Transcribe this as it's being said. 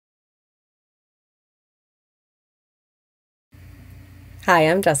Hi,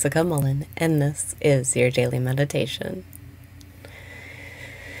 I'm Jessica Mullen, and this is your daily meditation.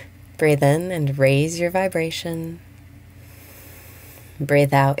 Breathe in and raise your vibration.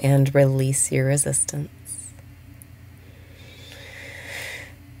 Breathe out and release your resistance.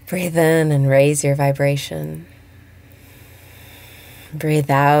 Breathe in and raise your vibration.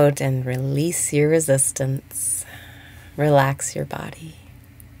 Breathe out and release your resistance. Relax your body.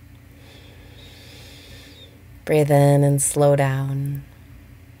 Breathe in and slow down.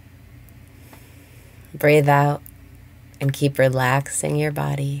 Breathe out and keep relaxing your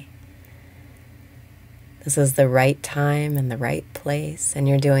body. This is the right time and the right place, and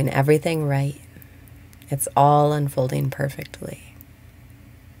you're doing everything right. It's all unfolding perfectly.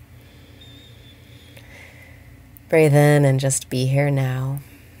 Breathe in and just be here now.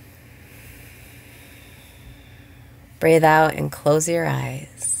 Breathe out and close your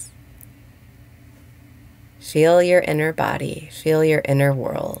eyes. Feel your inner body. Feel your inner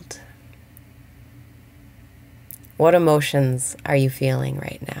world. What emotions are you feeling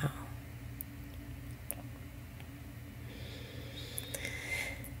right now?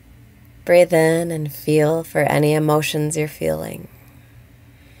 Breathe in and feel for any emotions you're feeling.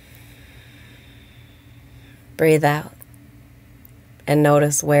 Breathe out and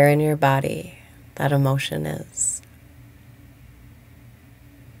notice where in your body that emotion is.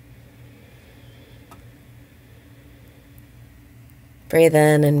 Breathe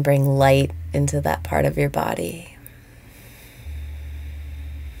in and bring light into that part of your body.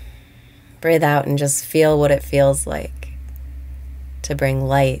 Breathe out and just feel what it feels like to bring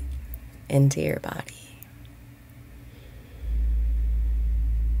light into your body.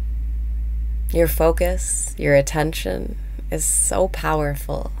 Your focus, your attention is so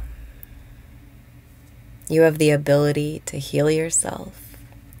powerful. You have the ability to heal yourself,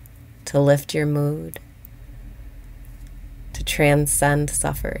 to lift your mood, to transcend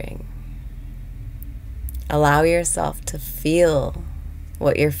suffering. Allow yourself to feel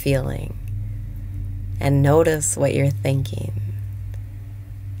what you're feeling and notice what you're thinking.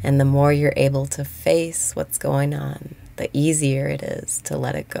 And the more you're able to face what's going on, the easier it is to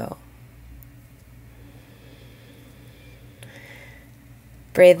let it go.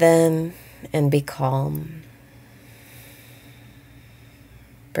 Breathe in and be calm.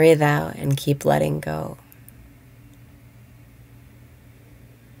 Breathe out and keep letting go.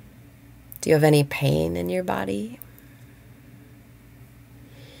 Do you have any pain in your body?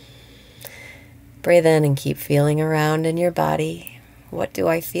 Breathe in and keep feeling around in your body. What do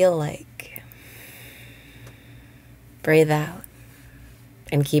I feel like? Breathe out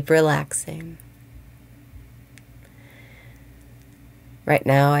and keep relaxing. Right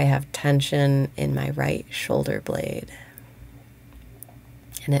now I have tension in my right shoulder blade,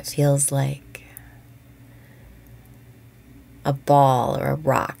 and it feels like a ball or a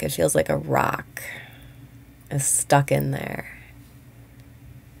rock. It feels like a rock is stuck in there.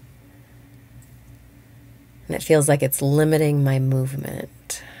 And it feels like it's limiting my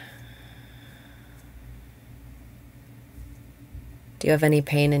movement. Do you have any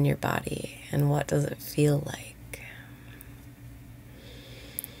pain in your body? And what does it feel like?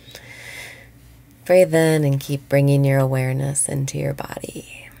 Breathe in and keep bringing your awareness into your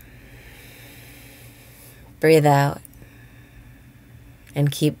body. Breathe out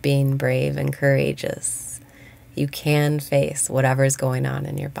and keep being brave and courageous. You can face whatever's going on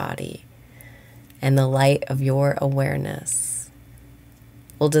in your body. And the light of your awareness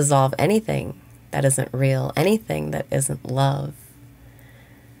will dissolve anything that isn't real, anything that isn't love.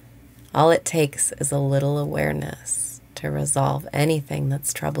 All it takes is a little awareness to resolve anything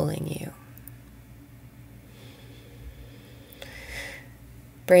that's troubling you.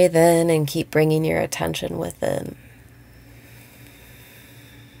 Breathe in and keep bringing your attention within.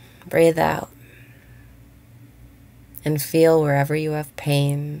 Breathe out and feel wherever you have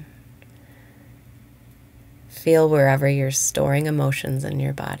pain. Feel wherever you're storing emotions in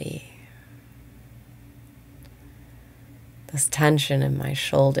your body. This tension in my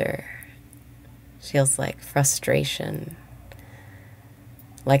shoulder feels like frustration.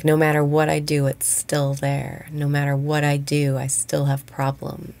 Like no matter what I do, it's still there. No matter what I do, I still have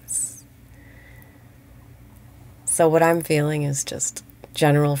problems. So what I'm feeling is just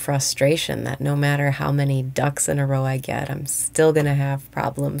general frustration that no matter how many ducks in a row I get, I'm still going to have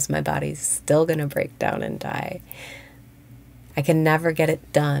problems. My body's still going to break down and die. I can never get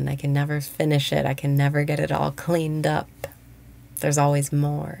it done. I can never finish it. I can never get it all cleaned up. There's always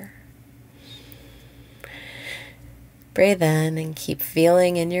more. Breathe in and keep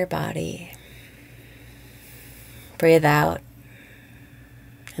feeling in your body. Breathe out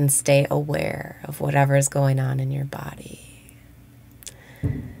and stay aware of whatever is going on in your body.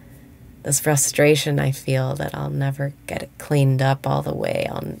 This frustration I feel that I'll never get it cleaned up all the way.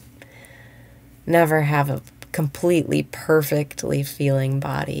 I'll never have a completely perfectly feeling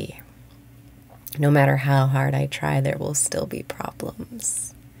body. No matter how hard I try, there will still be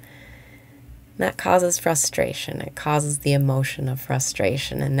problems. And that causes frustration. It causes the emotion of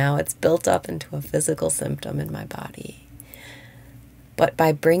frustration, and now it's built up into a physical symptom in my body. But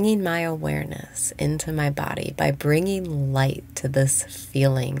by bringing my awareness into my body, by bringing light to this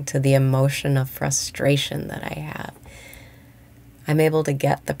feeling, to the emotion of frustration that I have, I'm able to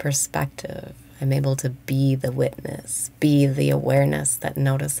get the perspective. I'm able to be the witness, be the awareness that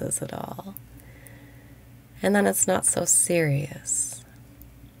notices it all. And then it's not so serious.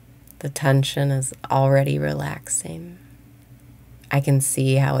 The tension is already relaxing. I can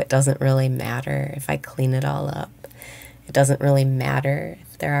see how it doesn't really matter if I clean it all up. It doesn't really matter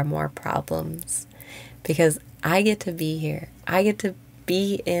if there are more problems, because I get to be here. I get to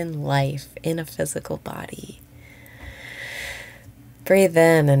be in life in a physical body. Breathe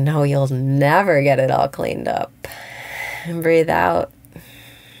in and know you'll never get it all cleaned up. And breathe out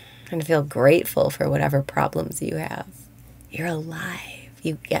and feel grateful for whatever problems you have. You're alive.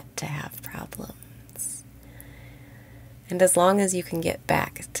 You get to have problems. And as long as you can get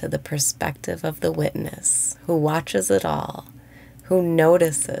back to the perspective of the witness who watches it all, who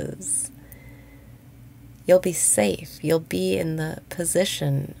notices, you'll be safe. You'll be in the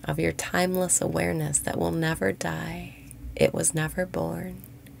position of your timeless awareness that will never die. It was never born.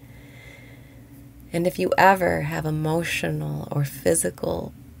 And if you ever have emotional or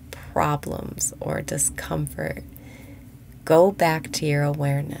physical problems or discomfort, go back to your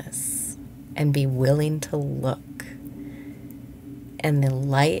awareness and be willing to look. And the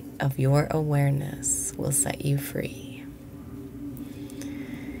light of your awareness will set you free.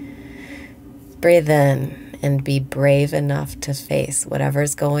 Breathe in and be brave enough to face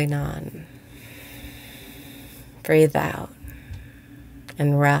whatever's going on. Breathe out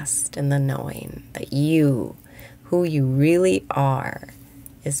and rest in the knowing that you, who you really are,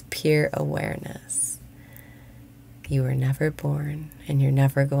 is pure awareness. You were never born and you're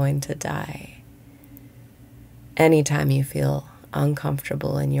never going to die. Anytime you feel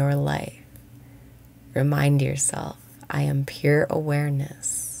uncomfortable in your life, remind yourself, I am pure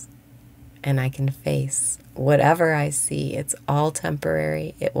awareness and I can face whatever I see. It's all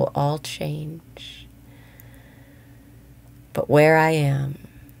temporary. It will all change. But where I am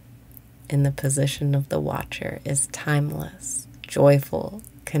in the position of the watcher is timeless, joyful,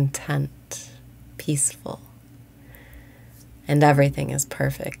 content, peaceful, and everything is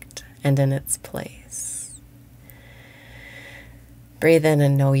perfect and in its place. Breathe in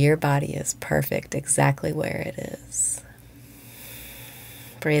and know your body is perfect exactly where it is.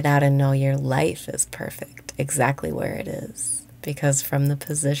 Breathe out and know your life is perfect exactly where it is. Because from the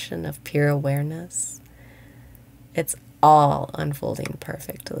position of pure awareness, it's all unfolding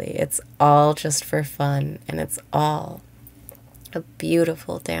perfectly. It's all just for fun, and it's all a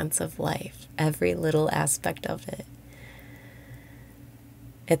beautiful dance of life, every little aspect of it.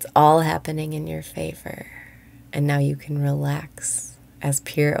 It's all happening in your favor, and now you can relax as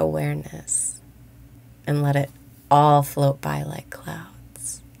pure awareness and let it all float by like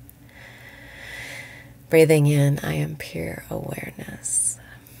clouds. Breathing in, I am pure awareness.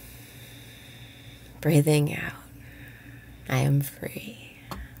 Breathing out, I am free.